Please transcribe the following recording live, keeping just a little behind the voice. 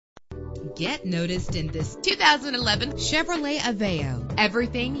Get noticed in this 2011 Chevrolet Aveo.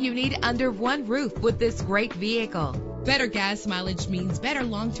 Everything you need under one roof with this great vehicle. Better gas mileage means better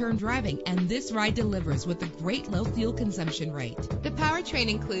long-term driving, and this ride delivers with a great low fuel consumption rate. The powertrain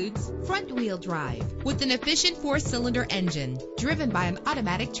includes front-wheel drive with an efficient 4-cylinder engine driven by an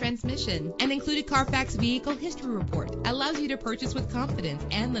automatic transmission. An included Carfax Vehicle History Report allows you to purchase with confidence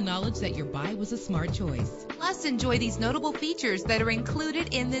and the knowledge that your buy was a smart choice. Plus, enjoy these notable features that are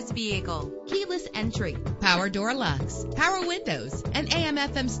included in this vehicle: keyless entry, power door locks, power windows, an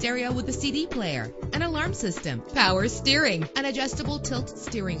AM/FM stereo with a CD player, an alarm system, power steering, an adjustable tilt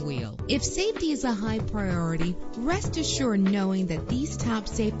steering wheel. If safety is a high priority, rest assured knowing that these top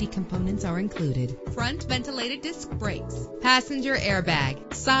safety components are included: front ventilated disc brakes, passenger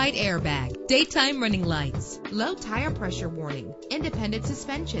airbag, side airbag, daytime running lights, low tire pressure warning, independent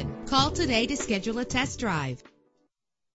suspension. Call today to schedule a test drive.